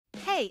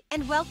Hi,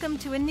 and welcome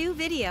to a new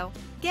video.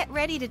 Get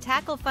ready to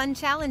tackle fun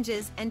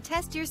challenges and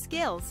test your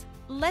skills.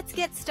 Let's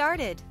get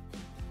started.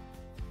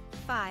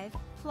 5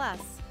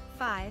 plus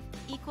 5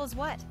 equals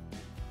what?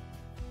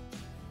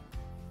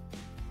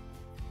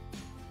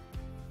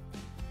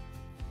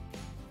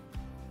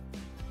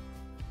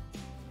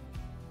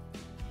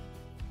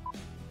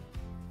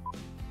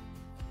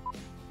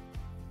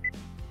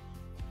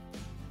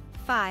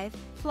 Five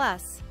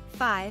plus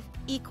 5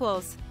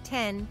 equals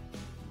 10.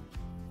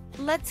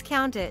 Let's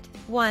count it.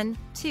 1,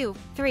 2,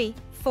 3,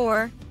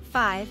 4,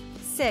 5,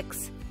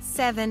 6,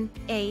 7,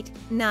 8,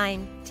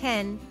 9,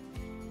 10.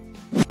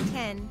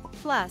 10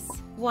 plus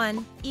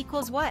 1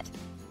 equals what?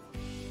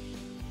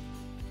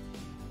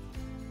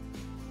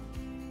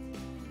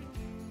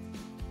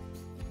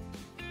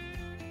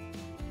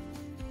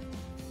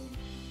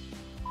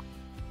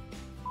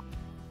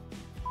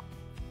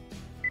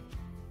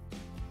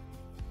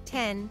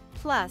 Ten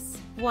plus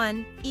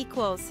 1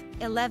 equals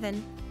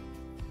 11.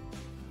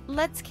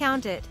 Let's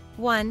count it.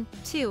 1,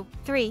 2,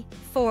 3,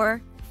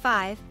 4,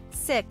 5,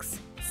 6,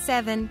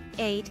 7,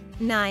 8,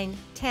 9,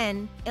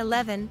 10,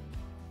 11.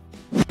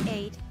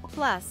 8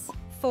 plus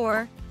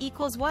 4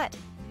 equals what?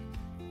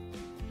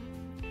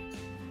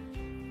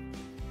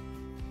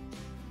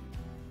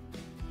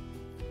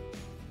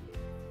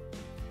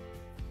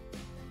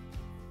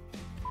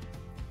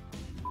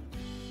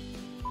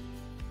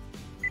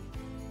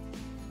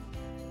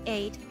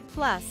 Eight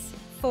plus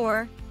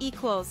 4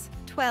 equals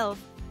 12.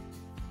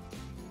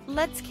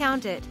 Let's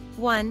count it.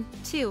 1,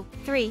 2,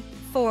 3,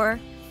 4,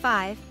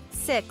 5,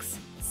 6,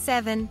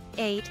 7,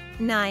 8,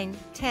 9,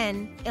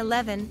 10,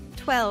 11,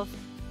 12.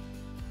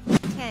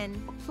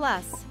 10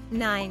 plus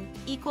 9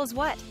 equals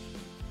what?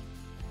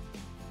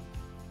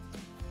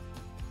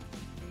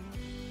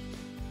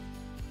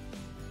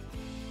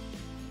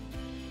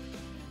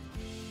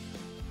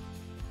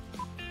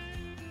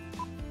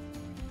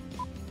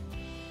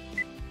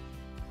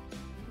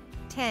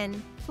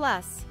 Ten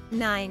plus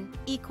 9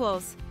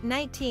 equals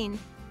 19.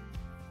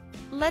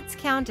 Let's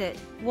count it.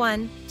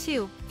 1,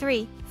 2,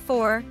 3,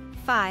 4,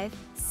 5,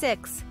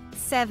 6,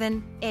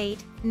 7,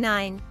 8,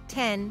 9,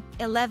 10,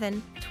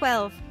 11,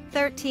 12,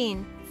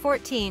 13,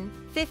 14,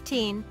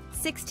 15,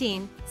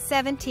 16,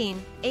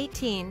 17,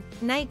 18,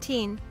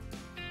 19.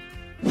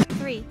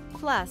 3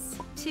 plus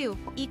 2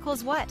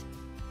 equals what?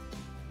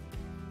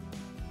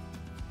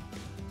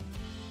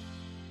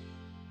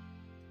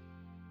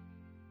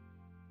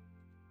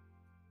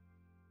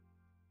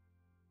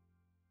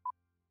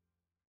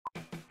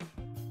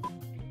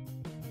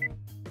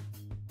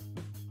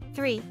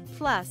 Three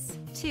plus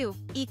 2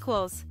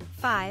 equals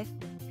 5.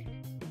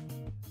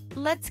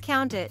 Let's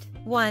count it.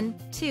 1,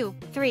 2,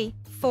 3,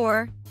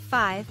 4,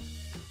 5.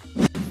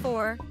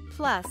 4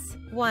 plus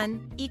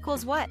 1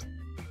 equals what?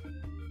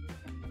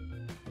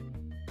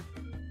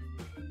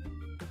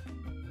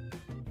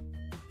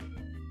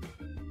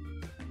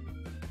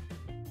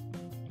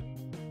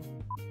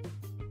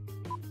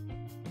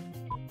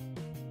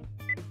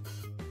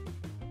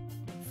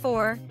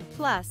 Four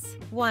plus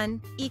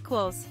 1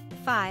 equals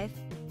 5.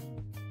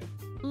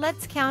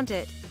 Let's count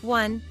it.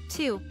 1,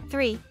 2,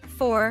 3,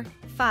 4,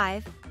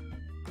 5.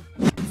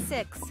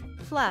 6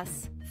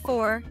 plus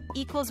 4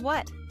 equals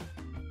what?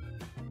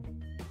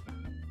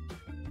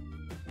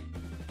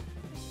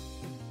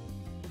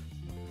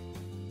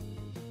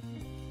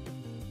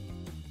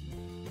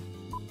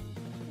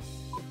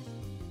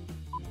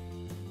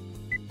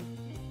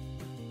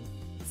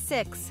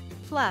 Six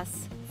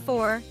plus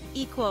 4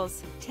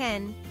 equals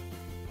 10.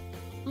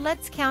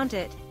 Let's count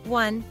it.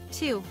 1,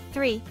 2,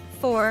 3,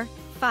 4,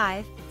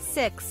 5,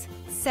 6,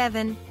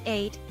 7,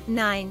 8,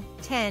 9,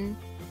 10.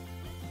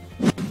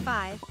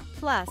 5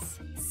 plus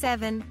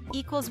 7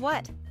 equals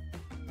what?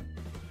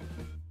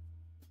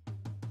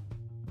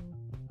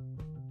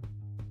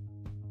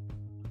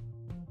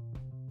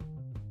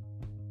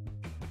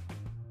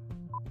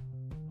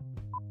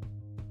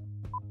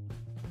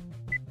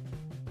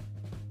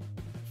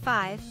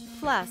 Five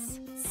plus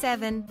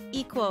 7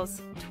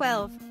 equals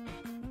 12.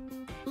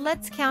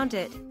 Let's count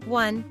it.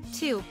 1,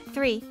 2,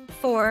 3,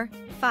 4,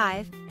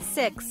 5,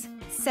 6,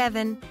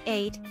 7,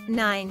 8,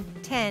 9,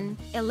 10,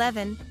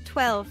 11,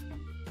 12.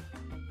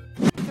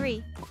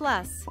 3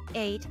 plus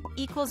 8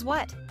 equals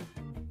what?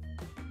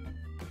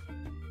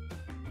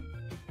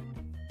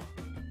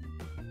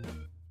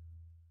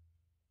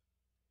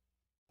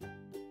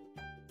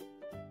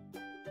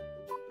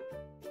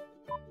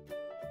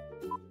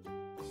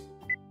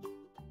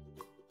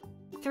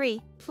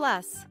 Three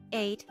plus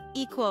 8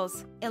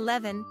 equals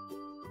 11.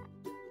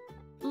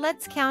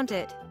 Let's count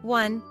it.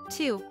 1,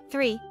 2,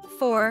 3,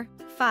 4,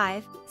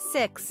 5,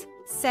 6,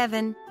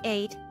 7,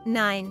 8,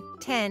 9,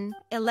 10,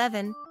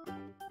 11.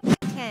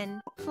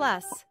 10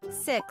 plus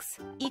 6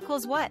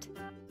 equals what?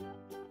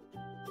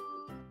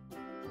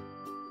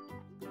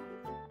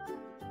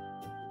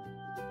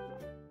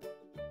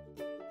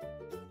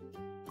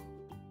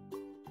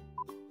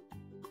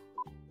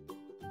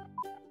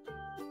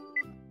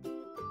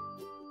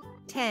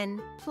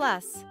 Ten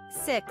plus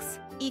 6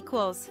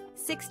 equals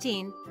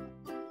 16.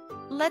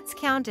 Let's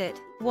count it.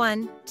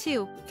 1,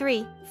 2,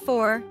 3,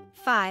 4,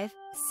 5,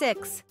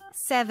 6,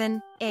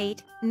 7,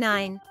 8,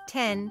 9,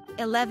 10,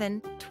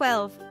 11,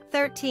 12,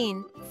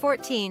 13,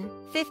 14,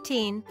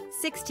 15,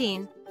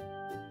 16.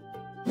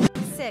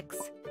 6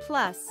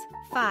 plus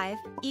 5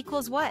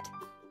 equals what?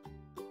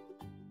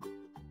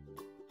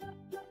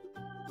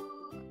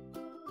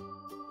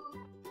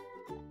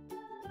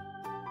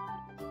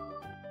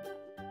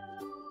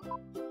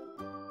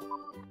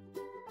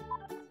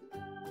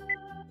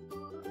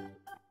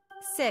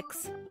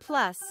 Six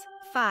plus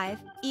 5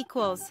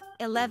 equals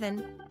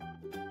 11.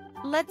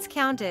 Let's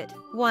count it.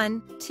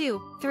 1,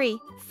 2, 3,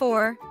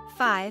 4,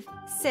 5,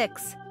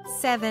 6,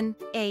 7,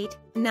 8,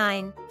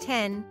 9,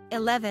 10,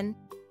 11.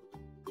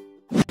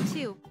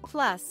 2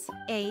 plus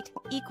 8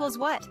 equals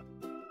what?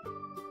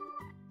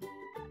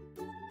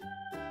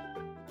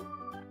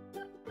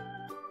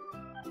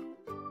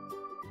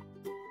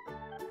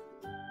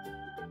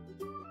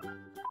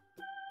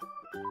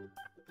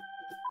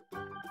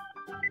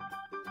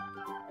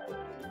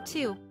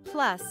 Two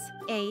plus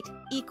 8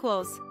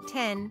 equals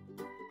 10.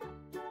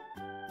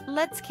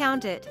 Let's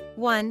count it.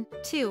 1,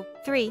 2,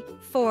 3,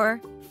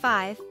 4,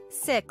 5,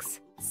 6,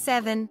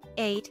 7,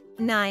 8,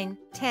 9,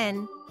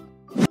 10.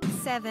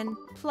 7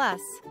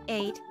 plus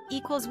 8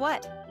 equals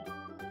what?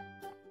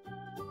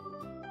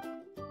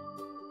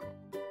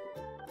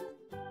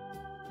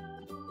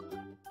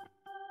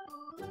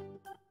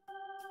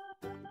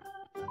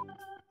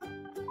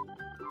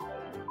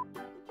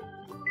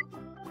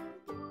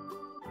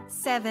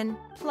 Seven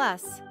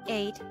plus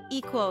 8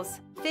 equals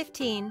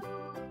 15.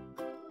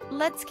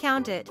 Let's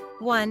count it.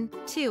 1,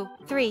 2,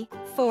 3,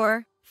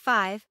 4,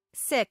 5,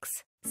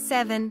 6,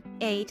 7,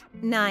 8,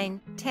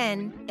 9,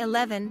 10,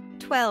 11,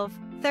 12,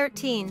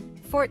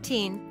 13,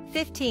 14,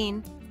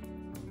 15.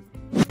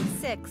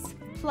 6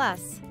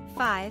 plus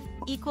 5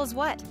 equals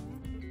what?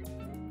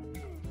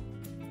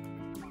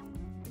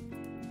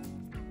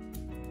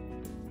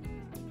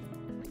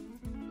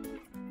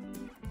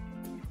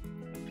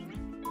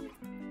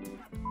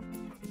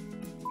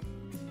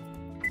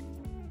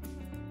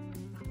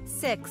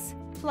 Six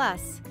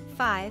plus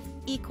 5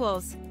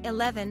 equals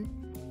 11.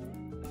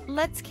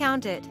 Let's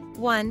count it.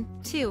 1,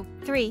 2,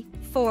 3,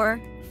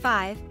 4,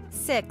 5,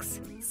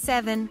 6,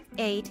 7,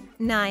 8,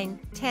 9,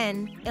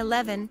 10,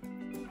 11.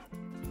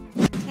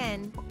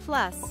 10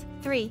 plus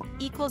 3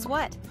 equals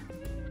what?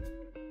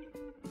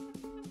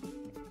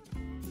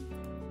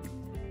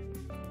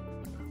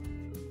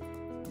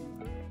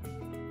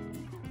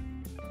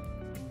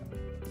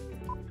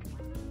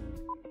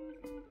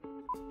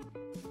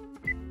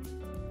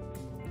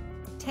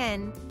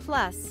 Ten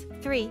plus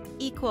 3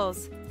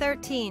 equals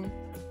 13.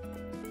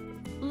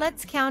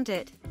 Let's count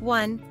it.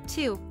 1,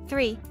 2,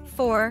 3,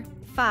 4,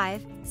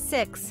 5,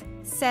 6,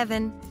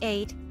 7,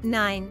 8,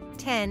 9,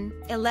 10,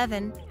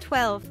 11,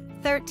 12,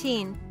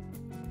 13.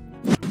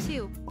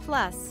 2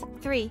 plus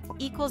 3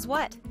 equals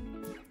what?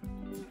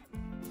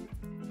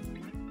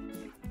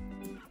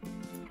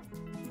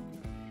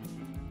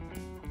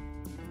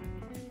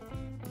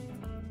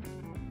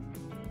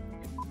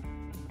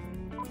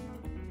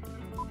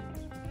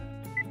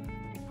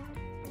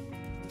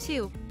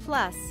 Two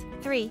plus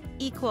 3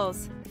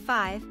 equals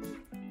 5.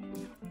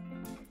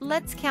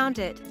 Let's count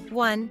it.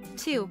 1,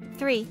 2,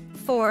 3,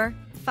 4,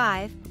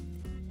 5.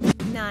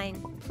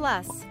 9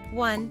 plus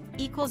 1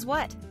 equals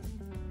what?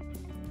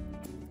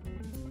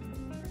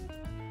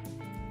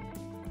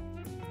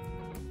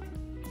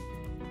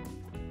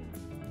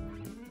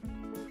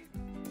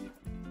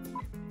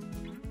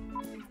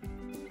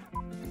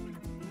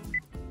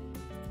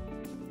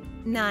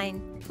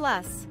 Nine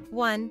plus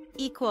 1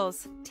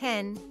 equals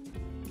 10.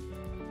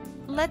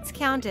 Let's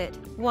count it.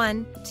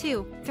 1,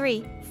 2,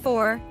 3,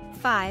 4,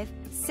 5,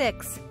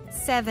 6,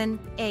 7,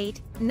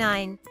 8,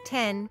 9,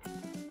 10.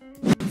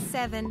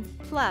 7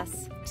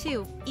 plus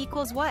 2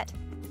 equals what?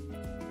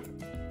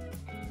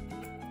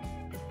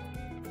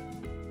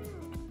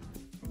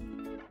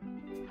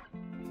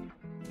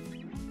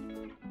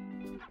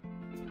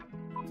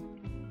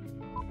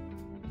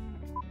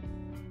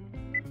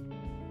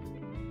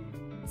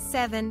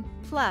 Seven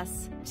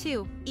plus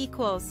 2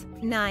 equals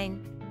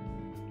 9.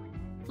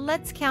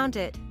 Let's count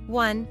it.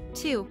 1,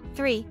 2,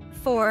 3,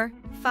 4,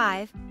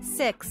 5,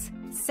 6,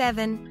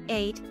 7,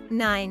 8,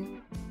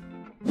 9.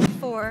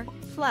 4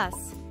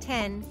 plus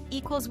 10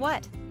 equals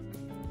what?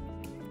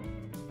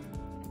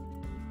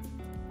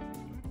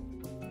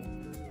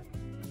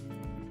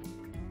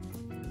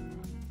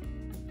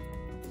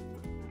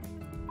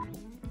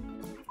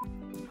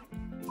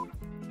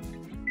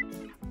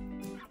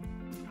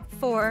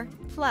 Four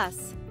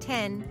plus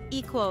 10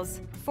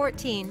 equals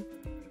 14.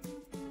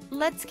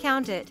 Let's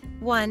count it.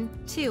 1,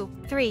 2,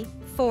 3,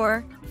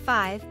 4,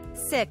 5,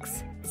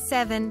 6,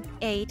 7,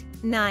 8,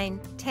 9,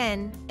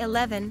 10,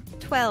 11,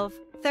 12,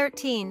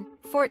 13,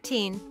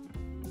 14.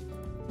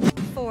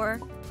 4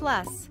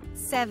 plus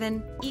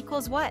 7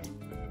 equals what?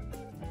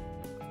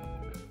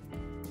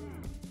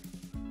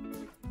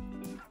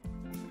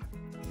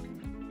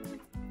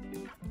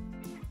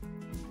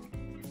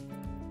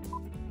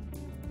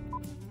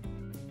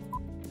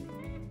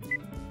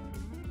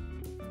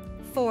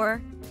 4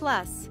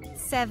 plus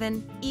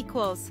 7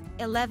 equals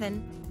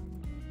 11.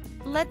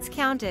 Let's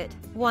count it.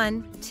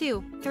 1,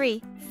 2,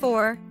 3,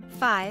 4,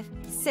 5,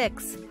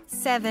 6,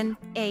 7,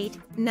 8,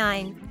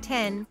 9,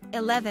 10,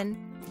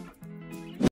 11.